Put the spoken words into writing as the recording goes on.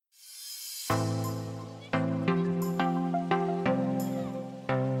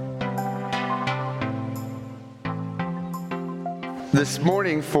This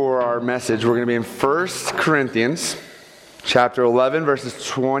morning for our message, we're going to be in 1 Corinthians chapter 11, verses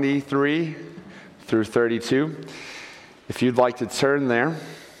 23 through 32. If you'd like to turn there,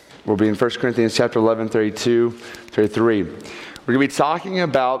 we'll be in 1 Corinthians chapter 11, 32, 33. We're going to be talking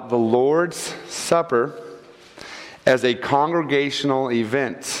about the Lord's Supper as a congregational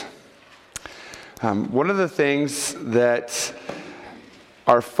event. One of the things that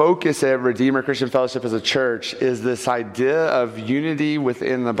our focus at Redeemer Christian Fellowship as a church is this idea of unity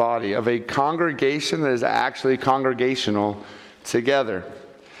within the body, of a congregation that is actually congregational together.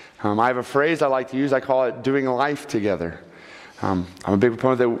 I have a phrase I like to use. I call it doing life together. I'm a big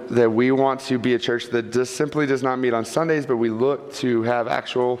proponent that we want to be a church that just simply does not meet on Sundays, but we look to have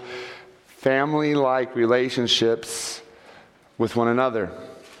actual family-like relationships with one another.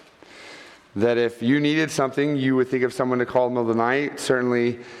 That if you needed something, you would think of someone to call in the middle of the night.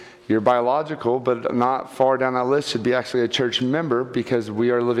 Certainly, your biological, but not far down that list, should be actually a church member, because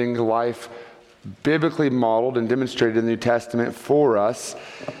we are living life biblically modeled and demonstrated in the New Testament for us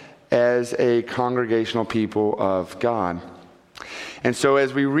as a congregational people of God. And so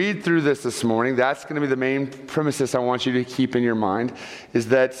as we read through this morning, that's going to be the main premises I want you to keep in your mind, is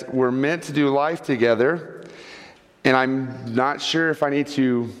that we're meant to do life together. And I'm not sure if I need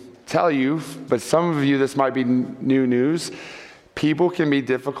to tell you, but some of you, this might be new news. People can be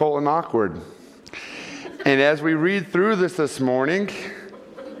difficult and awkward. And as we read through this morning,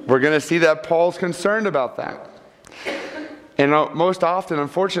 we're going to see that Paul's concerned about that. And most often,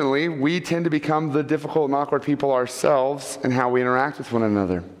 unfortunately, we tend to become the difficult and awkward people ourselves in how we interact with one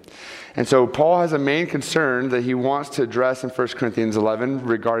another. And so Paul has a main concern that he wants to address in 1 Corinthians 11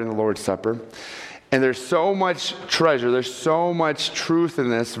 regarding the Lord's Supper. And there's so much treasure, there's so much truth in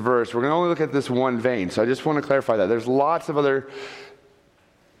this verse. We're going to only look at this one vein, so I just want to clarify that. There's lots of other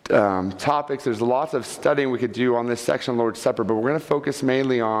topics, there's lots of studying we could do on this section of Lord's Supper, but we're going to focus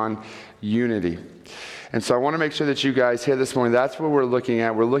mainly on unity. And so I want to make sure that you guys here this morning, that's what we're looking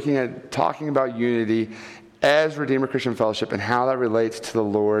at. We're looking at talking about unity as Redeemer Christian Fellowship and how that relates to the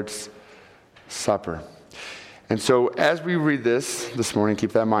Lord's Supper. And so as we read this morning,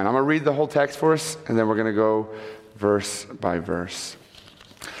 keep that in mind. I'm going to read the whole text for us, and then we're going to go verse by verse.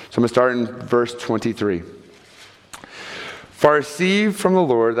 So I'm going to start in verse 23. For I received from the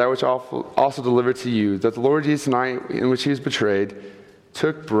Lord that which also delivered to you, that the Lord Jesus, the night in which he was betrayed,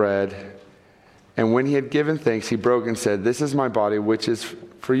 took bread, and when he had given thanks, he broke and said, "This is my body, which is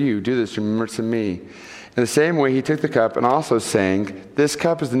for you. Do this in remembrance of me." In the same way, he took the cup and also saying, "This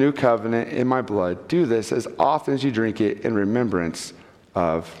cup is the new covenant in my blood. Do this as often as you drink it in remembrance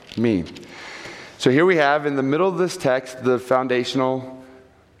of me." So here we have in the middle of this text the foundational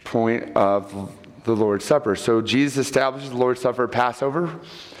point of the Lord's Supper. So Jesus establishes the Lord's Supper at Passover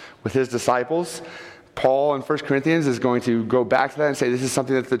with his disciples. Paul in 1 Corinthians is going to go back to that and say this is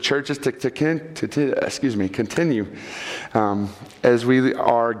something that the church is to continue as we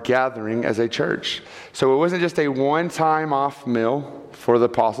are gathering as a church. So it wasn't just a one-time off meal for the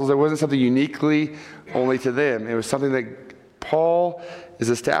apostles. It wasn't something uniquely only to them. It was something that Paul is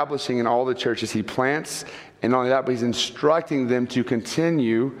establishing in all the churches he plants. And not only that, but he's instructing them to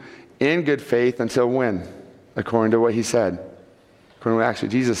continue in good faith until when? According to what he said. According to what actually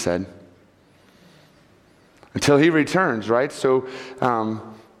Jesus said. Until he returns, right? So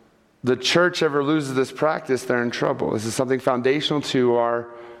the church ever loses this practice, they're in trouble. This is something foundational to our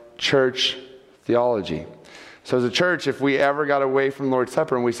church theology. So as a church, if we ever got away from Lord's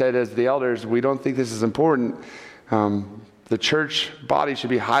Supper and we said as the elders, we don't think this is important, the church body should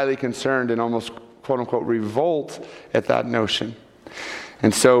be highly concerned and almost quote-unquote revolt at that notion.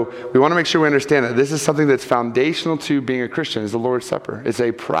 And so we want to make sure we understand that this is something that's foundational to being a Christian, is the Lord's Supper. It's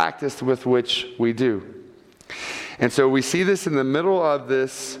a practice with which we do. And so we see this in the middle of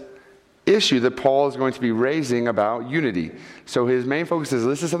this issue that Paul is going to be raising about unity. So his main focus is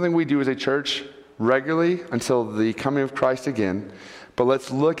this is something we do as a church regularly until the coming of Christ again. But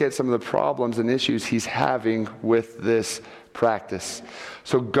let's look at some of the problems and issues he's having with this practice.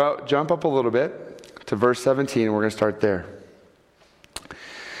 So jump up a little bit to verse 17, and we're going to start there.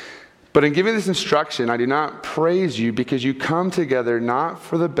 But in giving this instruction, I do not praise you because you come together not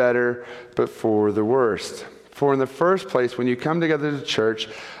for the better, but for the worst. For in the first place, when you come together to church,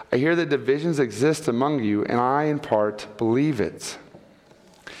 I hear that divisions exist among you, and I, in part, believe it.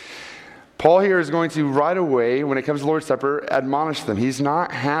 Paul here is going to, right away, when it comes to the Lord's Supper, admonish them. He's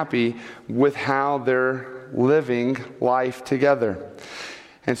not happy with how they're living life together.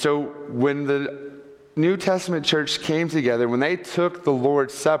 And so when the New Testament church came together, when they took the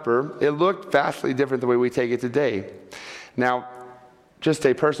Lord's Supper, it looked vastly different the way we take it today. Now, just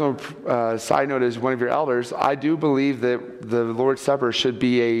a personal side note as one of your elders, I do believe that the Lord's Supper should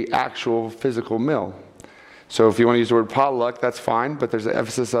be an actual physical meal. So if you want to use the word potluck, that's fine, but there's an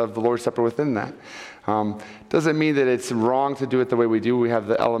emphasis of the Lord's Supper within that. Doesn't mean that it's wrong to do it the way we do. We have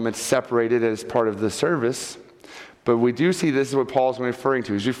the elements separated as part of the service. But we do see this is what Paul's referring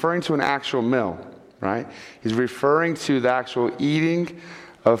to. He's referring to an actual meal, right? He's referring to the actual eating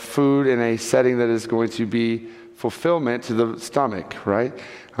of food in a setting that is going to be fulfillment to the stomach, right?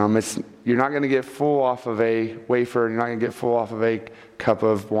 You're not going to get full off of a wafer, and you're not going to get full off of a cup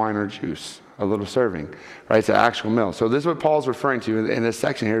of wine or juice, a little serving, right? It's an actual meal. So this is what Paul's referring to in this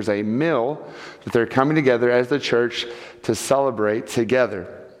section here is a meal that they're coming together as the church to celebrate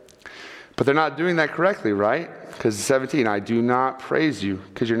together. But they're not doing that correctly, right? Because 17, I do not praise you,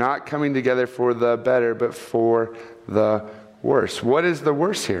 because you're not coming together for the better, but for the worse. What is the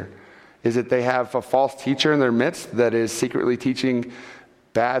worse here? Is it they have a false teacher in their midst that is secretly teaching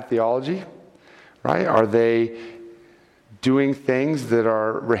bad theology, right? Are they doing things that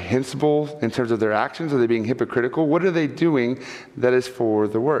are reprehensible in terms of their actions? Are they being hypocritical? What are they doing that is for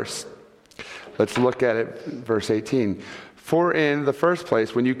the worse? Let's look at it, verse 18. For in the first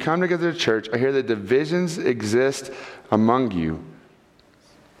place, when you come together to church, I hear that divisions exist among you.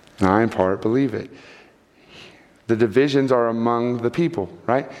 And I in part believe it. The divisions are among the people,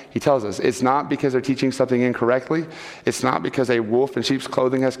 right? He tells us it's not because they're teaching something incorrectly. It's not because a wolf in sheep's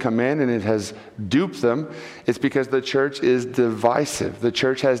clothing has come in and it has duped them. It's because the church is divisive. The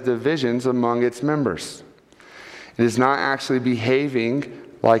church has divisions among its members. It is not actually behaving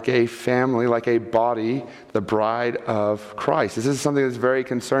like a family, like a body, the bride of Christ. This is something that's very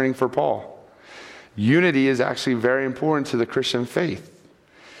concerning for Paul. Unity is actually very important to the Christian faith.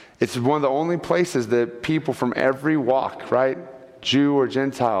 It's one of the only places that people from every walk, right? Jew or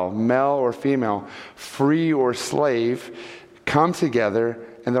Gentile, male or female, free or slave, come together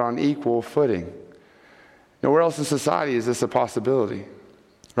and they're on equal footing. Nowhere else in society is this a possibility,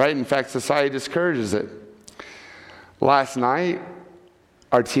 right? In fact, society discourages it. Last night,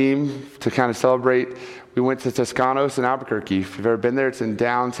 our team, to kind of celebrate, we went to Toscanos in Albuquerque. If you've ever been there, it's in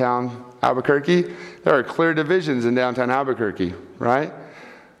downtown Albuquerque. There are clear divisions in downtown Albuquerque, right?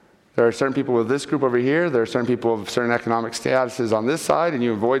 There are certain people with this group over here. There are certain people of certain economic statuses on this side, and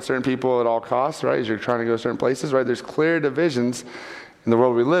you avoid certain people at all costs, right, as you're trying to go certain places, right? There's clear divisions in the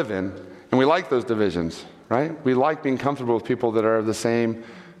world we live in, and we like those divisions, right? We like being comfortable with people that are of the same,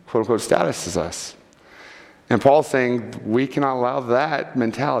 quote-unquote, status as us. And Paul's saying we cannot allow that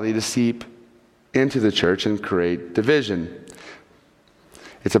mentality to seep into the church and create division.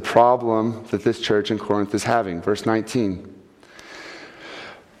 It's a problem that this church in Corinth is having. Verse 19.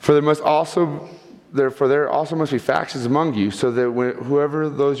 For there also must be factions among you, so that whoever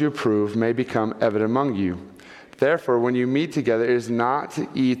those you approve may become evident among you. Therefore, when you meet together, it is not to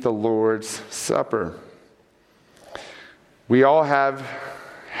eat the Lord's Supper. We all have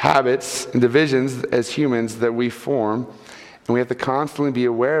habits and divisions as humans that we form, and we have to constantly be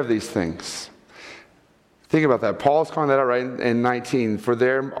aware of these things. Think about that. Paul's calling that out right in 19. For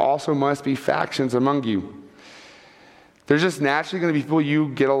there also must be factions among you. There's just naturally going to be people you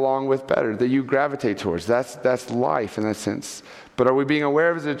get along with better, that you gravitate towards. That's life in that sense. But are we being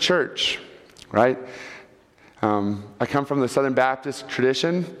aware of as a church, right? I come from the Southern Baptist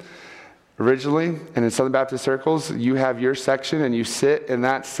tradition originally, and in Southern Baptist circles, you have your section and you sit in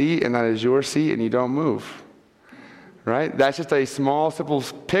that seat, and that is your seat, and you don't move, right? That's just a small, simple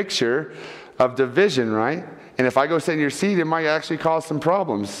picture of division, right? And if I go sit in your seat, it might actually cause some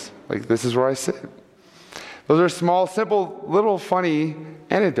problems. Like, this is where I sit. Those are small, simple, little funny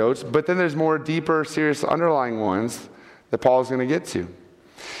anecdotes, but then there's more deeper, serious, underlying ones that Paul is going to get to.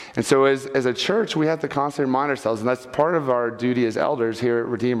 And so as a church, we have to constantly remind ourselves, and that's part of our duty as elders here at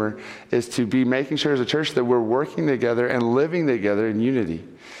Redeemer, is to be making sure as a church that we're working together and living together in unity.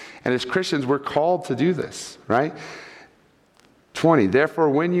 And as Christians, we're called to do this, right? 20, therefore,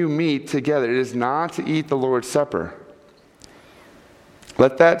 when you meet together, it is not to eat the Lord's Supper.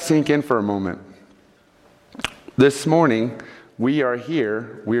 Let that sink in for a moment. This morning, we are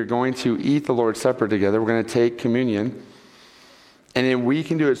here. We are going to eat the Lord's Supper together. We're going to take communion. And then we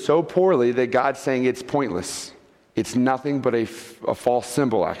can do it so poorly that God's saying it's pointless. It's nothing but a false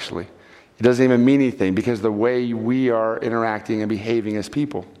symbol, actually. It doesn't even mean anything because of the way we are interacting and behaving as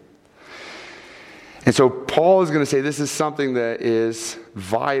people. And so Paul is going to say this is something that is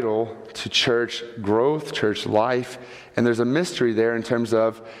vital to church growth, church life. And there's a mystery there in terms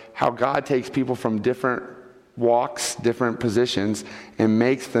of how God takes people from different walks, different positions, and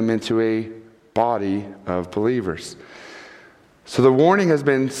makes them into a body of believers. So the warning has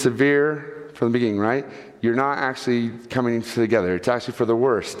been severe from the beginning, right? You're not actually coming together. It's actually for the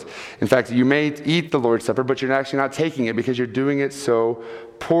worst. In fact, you may eat the Lord's Supper, but you're actually not taking it because you're doing it so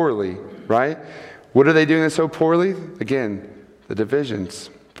poorly, right? What are they doing it so poorly? Again, the divisions.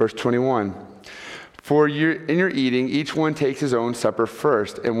 Verse 21. For in your eating, each one takes his own supper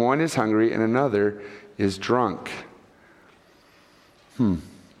first, and one is hungry and another is drunk.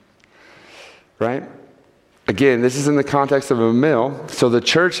 Right? Again, this is in the context of a meal. So the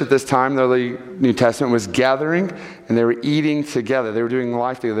church at this time, the early New Testament, was gathering and they were eating together. They were doing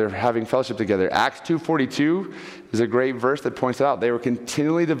life together. They were having fellowship together. Acts 2:42 is a great verse that points it out. They were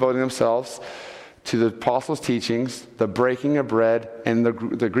continually devoting themselves to the apostles' teachings, the breaking of bread, and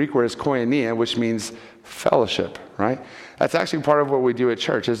the Greek word is koinonia, which means fellowship, right? That's actually part of what we do at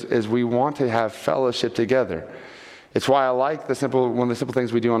church, is we want to have fellowship together. It's why I like one of the simple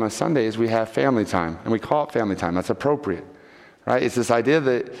things we do on a Sunday is we have family time, and we call it family time. That's appropriate, right? It's this idea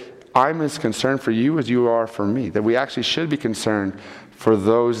that I'm as concerned for you as you are for me, that we actually should be concerned for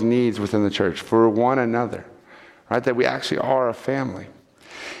those needs within the church, for one another, right? That we actually are a family.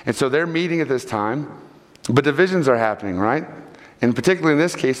 And so they're meeting at this time, but divisions are happening, right? And particularly in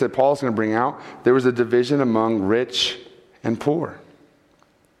this case that Paul's going to bring out, there was a division among rich and poor.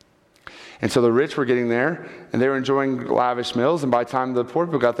 And so the rich were getting there, and they were enjoying lavish meals, and by the time the poor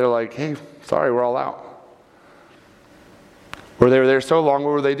people got there, like, hey, sorry, we're all out. Or they were there so long,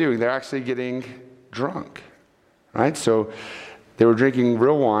 what were they doing? They're actually getting drunk, right? So they were drinking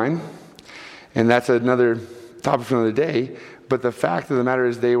real wine, and that's another topic for another day. But the fact of the matter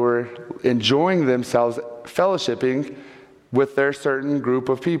is they were enjoying themselves, fellowshipping with their certain group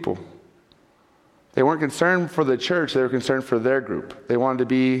of people. They weren't concerned for the church, they were concerned for their group. They wanted to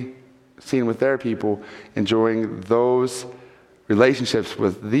be seen with their people, enjoying those relationships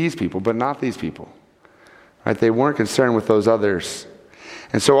with these people, but not these people. Right? They weren't concerned with those others.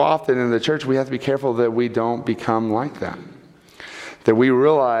 And so often in the church, we have to be careful that we don't become like that. That we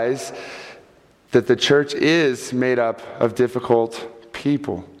realize that the church is made up of difficult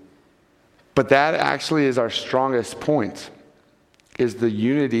people. But that actually is our strongest point, is the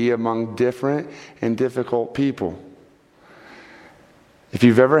unity among different and difficult people. If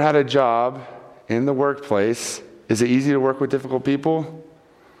you've ever had a job in the workplace, is it easy to work with difficult people?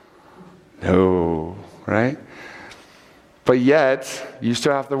 No, right? But yet, you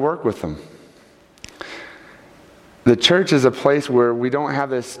still have to work with them. The church is a place where we don't have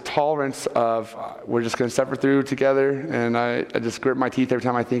this tolerance of, we're just going to suffer through together, and I just grit my teeth every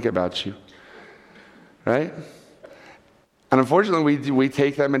time I think about you. Right? And unfortunately, we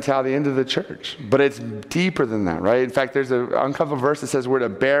take that mentality into the church. But it's deeper than that, right? In fact, there's an uncomfortable verse that says we're to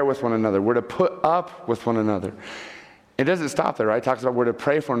bear with one another. We're to put up with one another. It doesn't stop there, right? It talks about we're to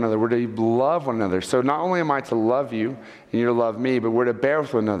pray for one another. We're to love one another. So not only am I to love you, and you're to love me, but we're to bear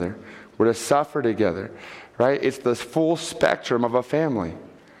with one another. We're to suffer together, right? It's the full spectrum of a family.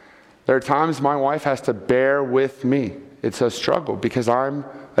 There are times my wife has to bear with me. It's a struggle because I'm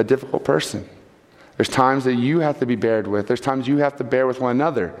a difficult person. There's times that you have to be bared with. There's times you have to bear with one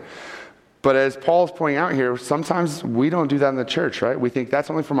another. But as Paul's pointing out here, sometimes we don't do that in the church, right? We think that's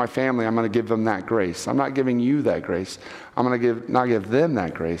only for my family. I'm going to give them that grace. I'm not giving you that grace. I'm going to not give them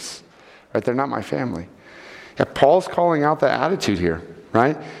that grace. Right? They're not my family. Yeah, Paul's calling out that attitude here,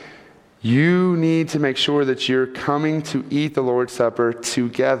 right? You need to make sure that you're coming to eat the Lord's Supper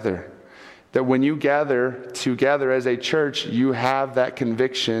together. That when you gather together as a church, you have that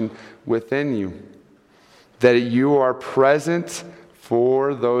conviction within you. That you are present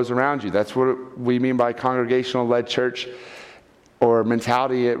for those around you. That's what we mean by congregational-led church or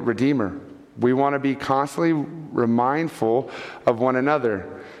mentality at Redeemer. We want to be constantly remindful of one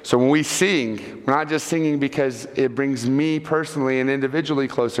another. So when we sing, we're not just singing because it brings me personally and individually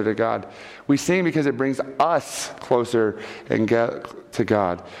closer to God. We sing because it brings us closer to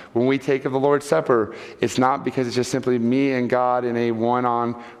God. When we take of the Lord's Supper, it's not because it's just simply me and God in a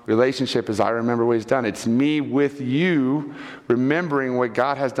one-on relationship as I remember what He's done. It's me with you remembering what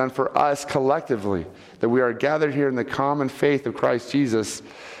God has done for us collectively. That we are gathered here in the common faith of Christ Jesus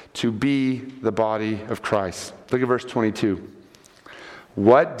to be the body of Christ. Look at verse 22.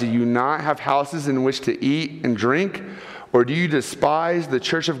 What, do you not have houses in which to eat and drink? Or do you despise the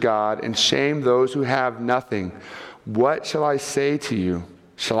church of God and shame those who have nothing? What shall I say to you?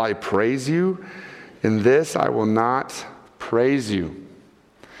 Shall I praise you? In this I will not praise you.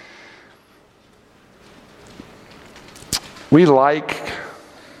 We like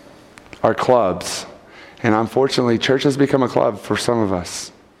our clubs. And unfortunately, church has become a club for some of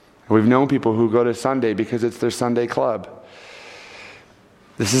us. We've known people who go to Sunday because it's their Sunday club.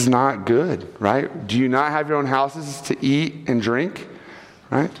 This is not good, right? Do you not have your own houses to eat and drink,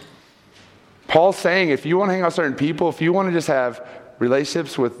 right? Paul's saying if you want to hang out with certain people, if you want to just have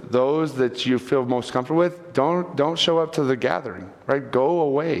relationships with those that you feel most comfortable with, don't show up to the gathering, right? Go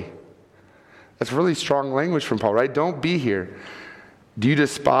away. That's really strong language from Paul, right? Don't be here. Do you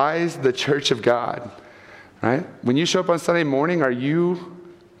despise the church of God, right? When you show up on Sunday morning, are you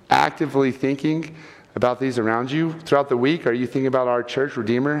actively thinking about these around you? Throughout the week, are you thinking about our church,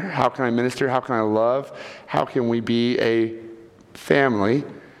 Redeemer? How can I minister? How can I love? How can we be a family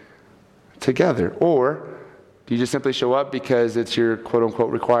together? Or do you just simply show up because it's your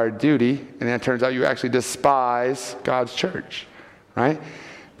quote-unquote required duty, and then it turns out you actually despise God's church, right?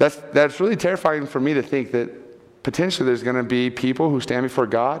 That's really terrifying for me to think that potentially there's going to be people who stand before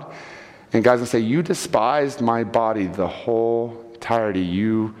God, and God's going to say, you despised my body the whole entirety.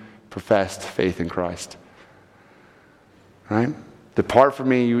 You professed faith in Christ, right? Depart from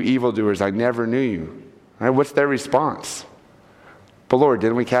me, you evildoers. I never knew you. Right? What's their response? But Lord,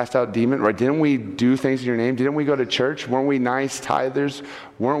 didn't we cast out demons? Right? Didn't we do things in your name? Didn't we go to church? Weren't we nice tithers?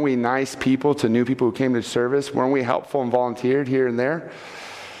 Weren't we nice people to new people who came to service? Weren't we helpful and volunteered here and there?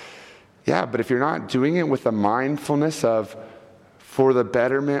 Yeah, but if you're not doing it with the mindfulness of for the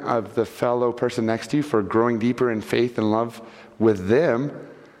betterment of the fellow person next to you, for growing deeper in faith and love with them,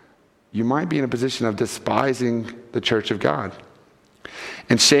 you might be in a position of despising the church of God.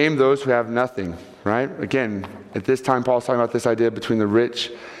 And shame those who have nothing, right? Again, at this time, Paul's talking about this idea between the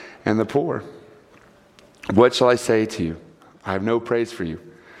rich and the poor. What shall I say to you? I have no praise for you.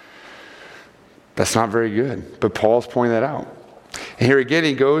 That's not very good, but Paul's pointing that out. And here again,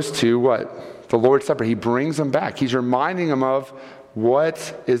 he goes to what? The Lord's Supper. He brings them back. He's reminding them of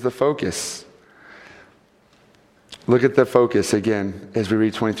what is the focus. Look at the focus again as we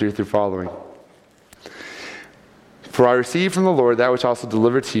read 23 through following. For I received from the Lord that which also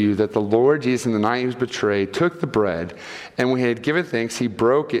delivered to you, that the Lord Jesus, in the night he was betrayed, took the bread, and when he had given thanks, he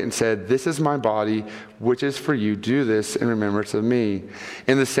broke it and said, this is my body, which is for you. Do this in remembrance of me.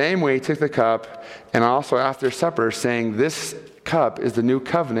 In the same way, he took the cup, and also after supper, saying, this cup is the new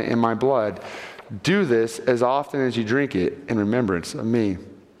covenant in my blood. Do this as often as you drink it in remembrance of me.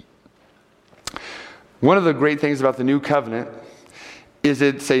 One of the great things about the new covenant is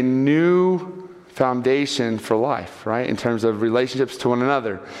it's a new foundation for life, right? In terms of relationships to one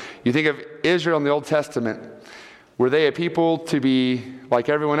another. You think of Israel in the Old Testament. Were they a people to be like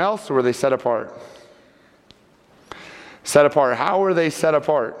everyone else, or were they set apart? Set apart. How were they set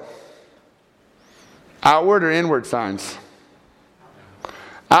apart? Outward or inward signs?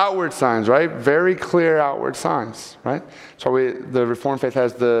 Outward signs, right? Very clear outward signs, right? So the Reformed faith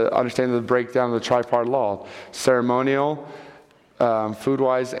has the understanding of the breakdown of the tripart law. Ceremonial,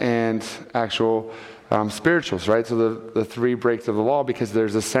 food-wise, and actual spirituals, right? So the three breaks of the law, because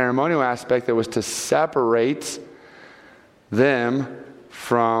there's a ceremonial aspect that was to separate them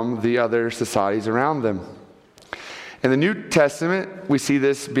from the other societies around them. In the New Testament, we see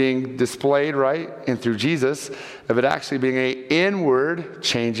this being displayed, right, and through Jesus, of it actually being an inward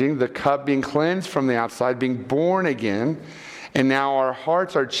changing, the cup being cleansed from the outside, being born again, and now our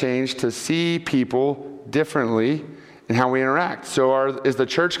hearts are changed to see people differently in how we interact. So is the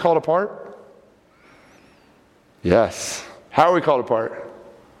church called apart? Yes. How are we called apart?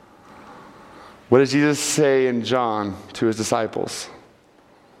 What does Jesus say in John to his disciples?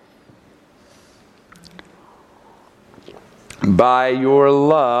 By your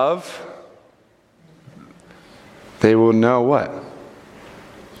love, they will know what?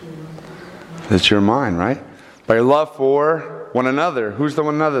 That you're mine, right? By your love for one another. Who's the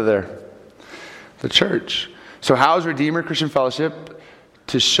one another there? The church. So how is Redeemer Christian Fellowship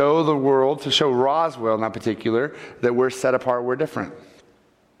to show the world, to show Roswell in that particular, that we're set apart, we're different?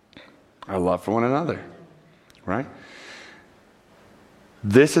 Our love for one another, right?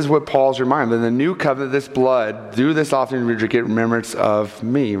 This is what Paul's reminding. In the new covenant, this blood, do this often in remembrance of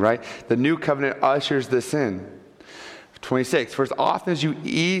me, right? The new covenant ushers this in. 26, for as often as you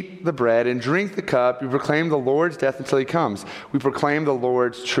eat the bread and drink the cup, you proclaim the Lord's death until he comes. We proclaim the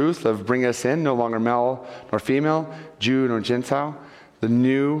Lord's truth of bringing us in, no longer male nor female, Jew nor Gentile. The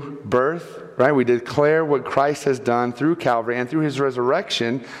new birth, right? We declare what Christ has done through Calvary and through his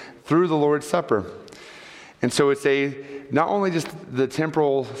resurrection through the Lord's Supper. And so it's not only just the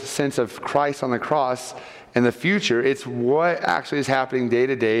temporal sense of Christ on the cross and the future, it's what actually is happening day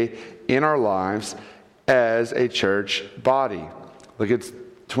to day in our lives as a church body. Look at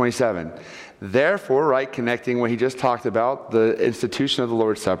 27. Therefore, right, connecting what he just talked about, the institution of the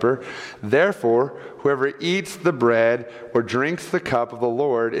Lord's Supper, therefore, whoever eats the bread or drinks the cup of the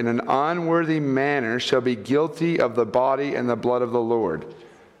Lord in an unworthy manner shall be guilty of the body and the blood of the Lord.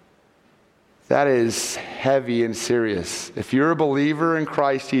 that is heavy and serious. If you're a believer in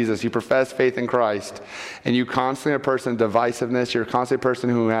Christ Jesus, you profess faith in Christ, and you constantly are a person of divisiveness, you're constantly a person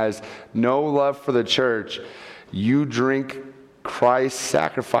who has no love for the church, you drink Christ's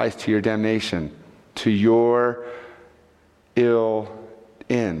sacrifice to your damnation, to your ill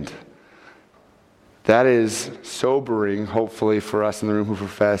end. That is sobering, hopefully, for us in the room who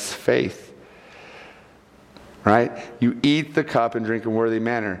profess faith. Right? You eat the cup and drink in a worthy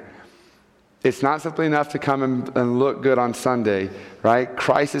manner. It's not simply enough to come and look good on Sunday, right?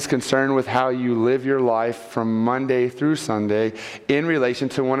 Christ is concerned with how you live your life from Monday through Sunday in relation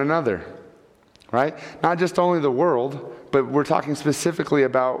to one another, right? Not just only the world, but we're talking specifically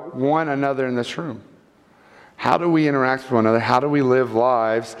about one another in this room. How do we interact with one another? How do we live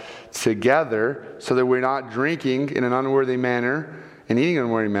lives together so that we're not drinking in an unworthy manner and eating in an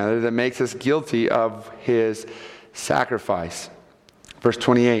unworthy manner that makes us guilty of his sacrifice? Verse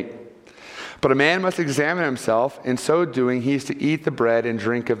 28. But a man must examine himself, in so doing he is to eat the bread and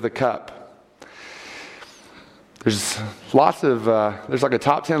drink of the cup. There's lots of, there's like a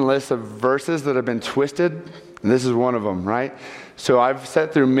top 10 list of verses that have been twisted, and this is one of them, right? So I've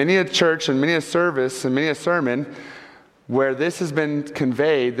sat through many a church and many a service and many a sermon where this has been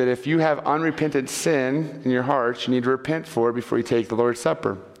conveyed that if you have unrepentant sin in your heart, you need to repent for it before you take the Lord's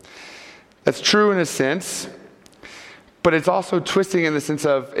Supper. That's true in a sense. But it's also twisting in the sense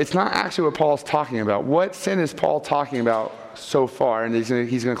of, it's not actually what Paul's talking about. What sin is Paul talking about so far? And he's going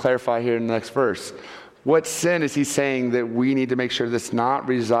to clarify here in the next verse. What sin is he saying that we need to make sure that's not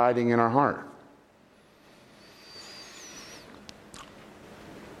residing in our heart?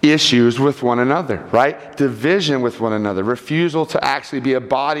 Issues with one another, right? Division with one another. Refusal to actually be a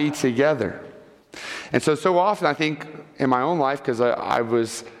body together. And so often I think in my own life, because I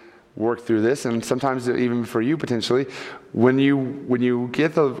was work through this, and sometimes even for you potentially, when you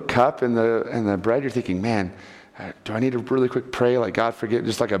get the cup and the bread, you're thinking, man, do I need to really quick pray, like God forgive,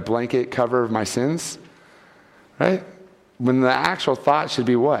 just like a blanket cover of my sins, right? When the actual thought should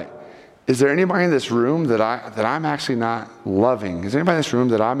be what? Is there anybody in this room that I'm actually not loving? Is there anybody in this room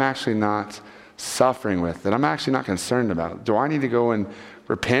that I'm actually not suffering with, that I'm actually not concerned about? Do I need to go and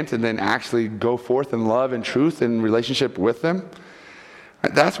repent and then actually go forth in love and truth in relationship with them?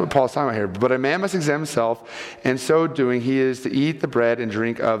 That's what Paul's talking about here. But a man must examine himself, and so doing, he is to eat the bread and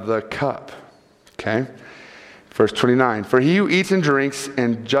drink of the cup. Okay? Verse 29. For he who eats and drinks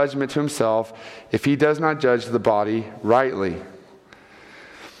in judgment to himself, if he does not judge the body rightly.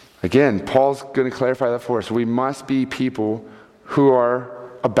 Again, Paul's going to clarify that for us. We must be people who are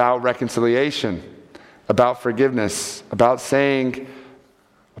about reconciliation, about forgiveness, about saying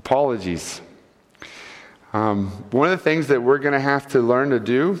apologies. One of the things that we're going to have to learn to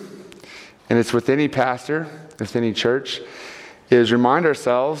do, and it's with any pastor, with any church, is remind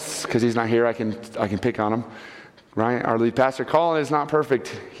ourselves, because he's not here, I can pick on him, right? Our lead pastor, Colin, is not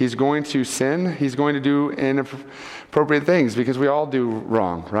perfect. He's going to sin. He's going to do inappropriate things because we all do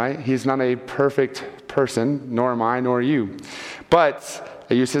wrong, right? He's not a perfect person, nor am I, nor you. But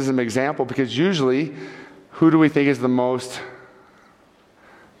I use him as an example because usually, who do we think is the most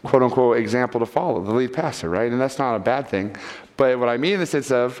quote-unquote example to follow? The lead pastor, right? And that's not a bad thing. But what I mean in the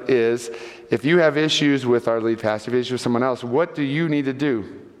sense of is, if you have issues with our lead pastor, if you have issues with someone else, what do you need to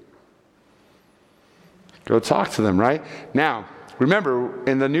do? Go talk to them, right? Now, remember,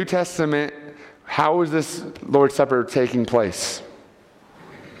 in the New Testament, how is this Lord's Supper taking place?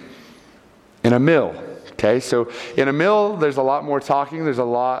 In a meal. Okay, so in a meal, there's a lot more talking. There's a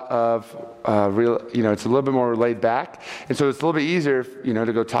lot of it's a little bit more laid back. And so it's a little bit easier,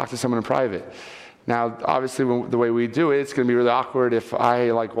 to go talk to someone in private. Now, obviously, the way we do it, it's going to be really awkward if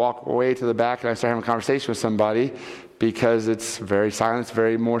I walk away to the back and I start having a conversation with somebody because it's very silent, it's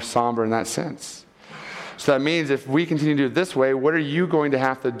very more somber in that sense. So that means if we continue to do it this way, what are you going to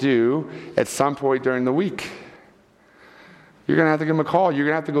have to do at some point during the week? You're going to have to give them a call. You're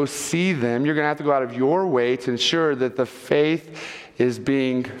going to have to go see them. You're going to have to go out of your way to ensure that the faith is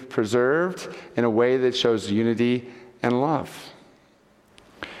being preserved in a way that shows unity and love.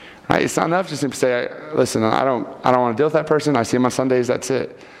 Right? It's not enough just to say, listen, I don't want to deal with that person. I see him on Sundays. That's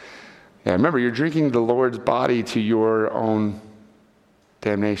it. Yeah, remember, you're drinking the Lord's body to your own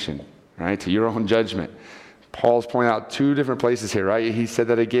damnation, right? To your own judgment. Paul's pointing out two different places here, right? He said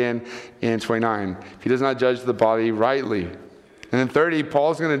that again in 29. If he does not judge the body rightly. And then 30,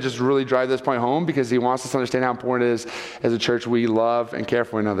 Paul's going to just really drive this point home because he wants us to understand how important it is as a church we love and care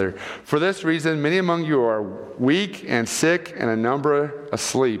for one another. For this reason, many among you are weak and sick and a number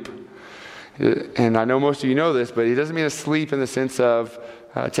asleep. And I know most of you know this, but he doesn't mean asleep in the sense of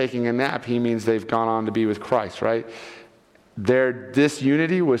taking a nap. He means they've gone on to be with Christ, right? their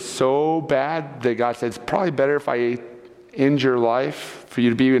disunity was so bad that God said, it's probably better if I end your life for you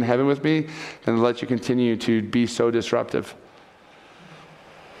to be in heaven with me than to let you continue to be so disruptive.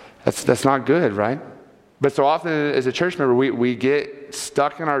 That's not good, right? But so often as a church member, we get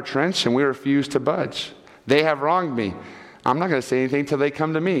stuck in our trench and we refuse to budge. They have wronged me. I'm not going to say anything until they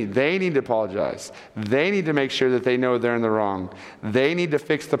come to me. They need to apologize. They need to make sure that they know they're in the wrong. They need to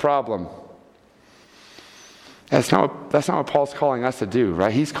fix the problem. That's not what Paul's calling us to do,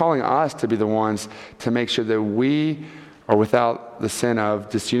 right? He's calling us to be the ones to make sure that we are without the sin of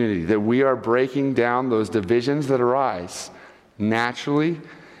disunity, that we are breaking down those divisions that arise naturally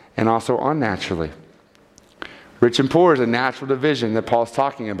and also unnaturally. Rich and poor is a natural division that Paul's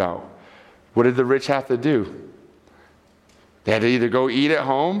talking about. What did the rich have to do? They had to either go eat at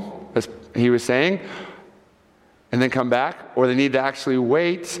home, as he was saying, and then come back, or they need to actually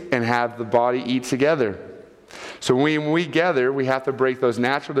wait and have the body eat together. So when we gather, we have to break those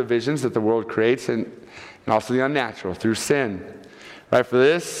natural divisions that the world creates and also the unnatural through sin. Right? For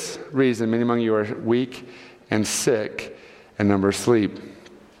this reason, many among you are weak and sick and number asleep.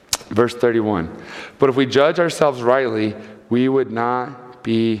 Verse 31. But if we judge ourselves rightly, we would not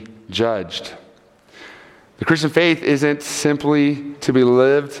be judged. The Christian faith isn't simply to be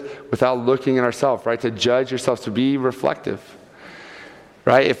lived without looking at ourselves, right? To judge yourselves, to be reflective,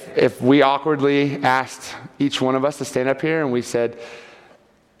 right? If we awkwardly asked each one of us to stand up here and we said,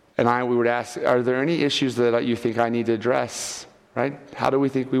 we would ask, are there any issues that you think I need to address, right? How do we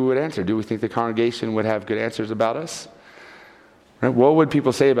think we would answer? Do we think the congregation would have good answers about us? Right? What would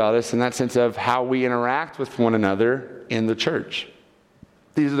people say about us in that sense of how we interact with one another in the church?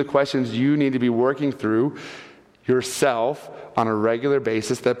 These are the questions you need to be working through yourself on a regular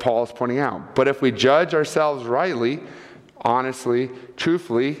basis that Paul is pointing out. But if we judge ourselves rightly, honestly,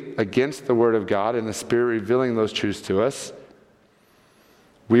 truthfully, against the Word of God and the Spirit revealing those truths to us,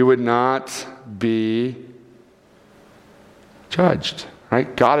 we would not be judged.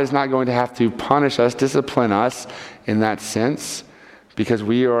 Right? God is not going to have to punish us, discipline us in that sense, because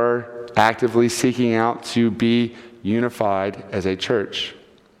we are actively seeking out to be unified as a church.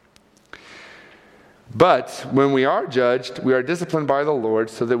 But when we are judged, we are disciplined by the Lord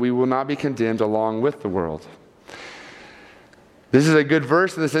so that we will not be condemned along with the world. This is a good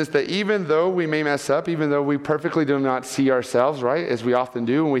verse in the sense that even though we may mess up, even though we perfectly do not see ourselves, right, as we often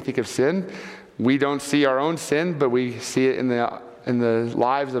do when we think of sin, we don't see our own sin, but we see it in the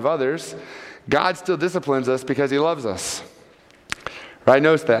lives of others. God still disciplines us because he loves us. Right?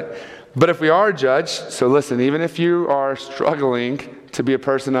 Notice that. But if we are judged, so listen, even if you are struggling to be a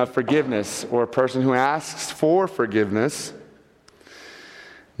person of forgiveness or a person who asks for forgiveness,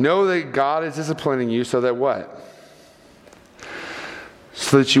 know that God is disciplining you so that what?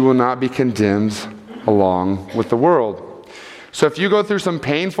 So that you will not be condemned along with the world. So if you go through some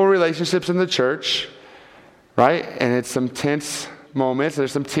painful relationships in the church, right, and it's some tense moments,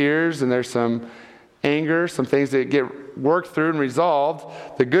 there's some tears and there's some anger, some things that get worked through and resolved,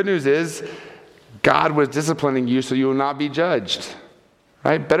 the good news is God was disciplining you so you will not be judged.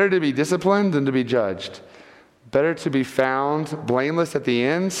 Right? Better to be disciplined than to be judged. Better to be found blameless at the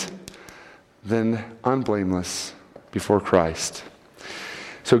end than unblameless before Christ.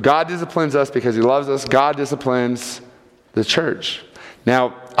 So God disciplines us because he loves us. God disciplines the church.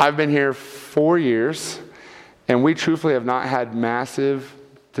 Now, I've been here 4 years, and we truthfully have not had massive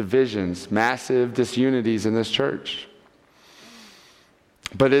divisions, massive disunities in this church.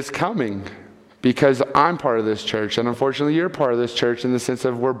 But it's coming because I'm part of this church, and unfortunately you're part of this church in the sense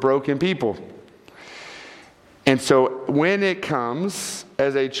of we're broken people. And so when it comes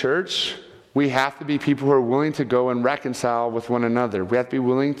as a church, we have to be people who are willing to go and reconcile with one another. We have to be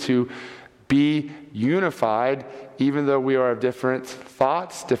willing to be unified, even though we are of different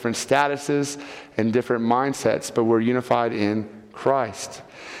thoughts, different statuses, and different mindsets, but we're unified in Christ.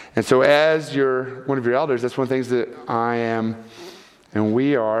 And so as one of your elders, that's one of the things that I am and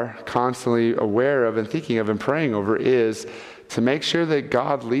we are constantly aware of and thinking of and praying over is to make sure that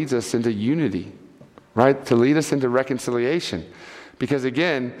God leads us into unity, right? To lead us into reconciliation. Because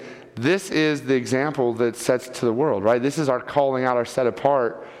again, this is the example that sets to the world, right? This is our calling out, our set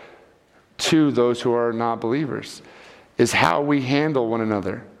apart to those who are not believers, is how we handle one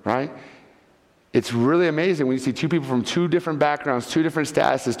another, right? It's really amazing when you see two people from two different backgrounds, two different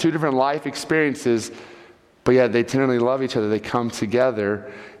statuses, two different life experiences, but yet they tenderly love each other. They come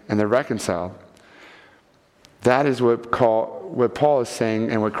together and they're reconciled. That is what Paul is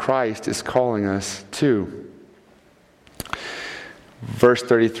saying and what Christ is calling us to. Verse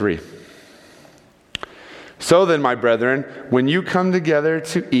 33. So then, my brethren, when you come together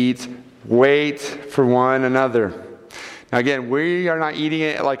to eat, wait for one another. Now again, we are not eating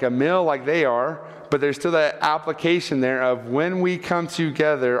it like a meal like they are, but there's still that application there of when we come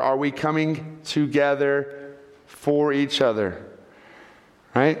together, are we coming together for each other?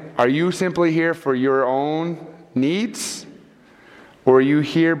 Right? Are you simply here for your own needs? Or are you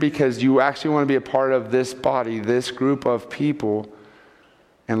here because you actually want to be a part of this body, this group of people,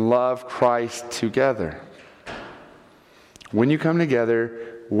 and love Christ together? When you come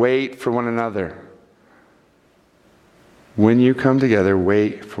together, wait for one another. When you come together,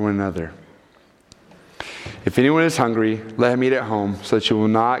 wait for one another. If anyone is hungry, let him eat at home, so that you will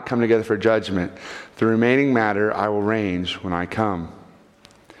not come together for judgment. The remaining matter I will arrange when I come.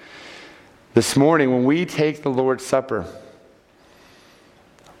 This morning, when we take the Lord's Supper,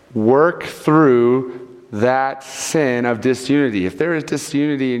 work through that sin of disunity. If there is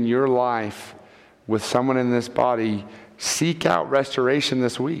disunity in your life with someone in this body, seek out restoration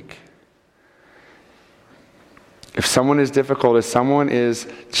this week. If someone is difficult, if someone is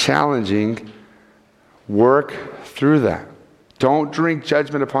challenging, work through that. Don't drink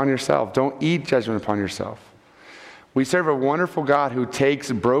judgment upon yourself. Don't eat judgment upon yourself. We serve a wonderful God who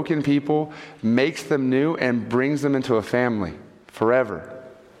takes broken people, makes them new, and brings them into a family forever.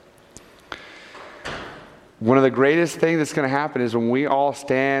 One of the greatest things that's going to happen is when we all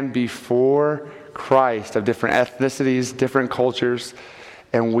stand before Christ of different ethnicities, different cultures,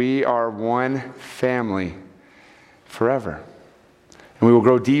 and we are one family forever. And we will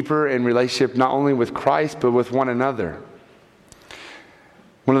grow deeper in relationship not only with Christ, but with one another.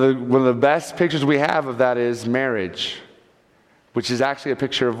 One of the best pictures we have of that is marriage, which is actually a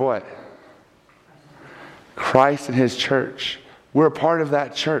picture of what? Christ and his church. We're a part of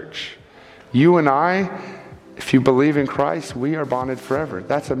that church. You and I, if you believe in Christ, we are bonded forever.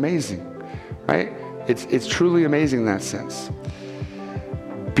 That's amazing, right? It's truly amazing in that sense.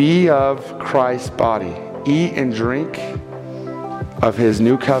 Be of Christ's body. Eat and drink of his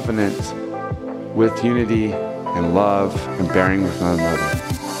new covenant with unity and love and bearing with one another.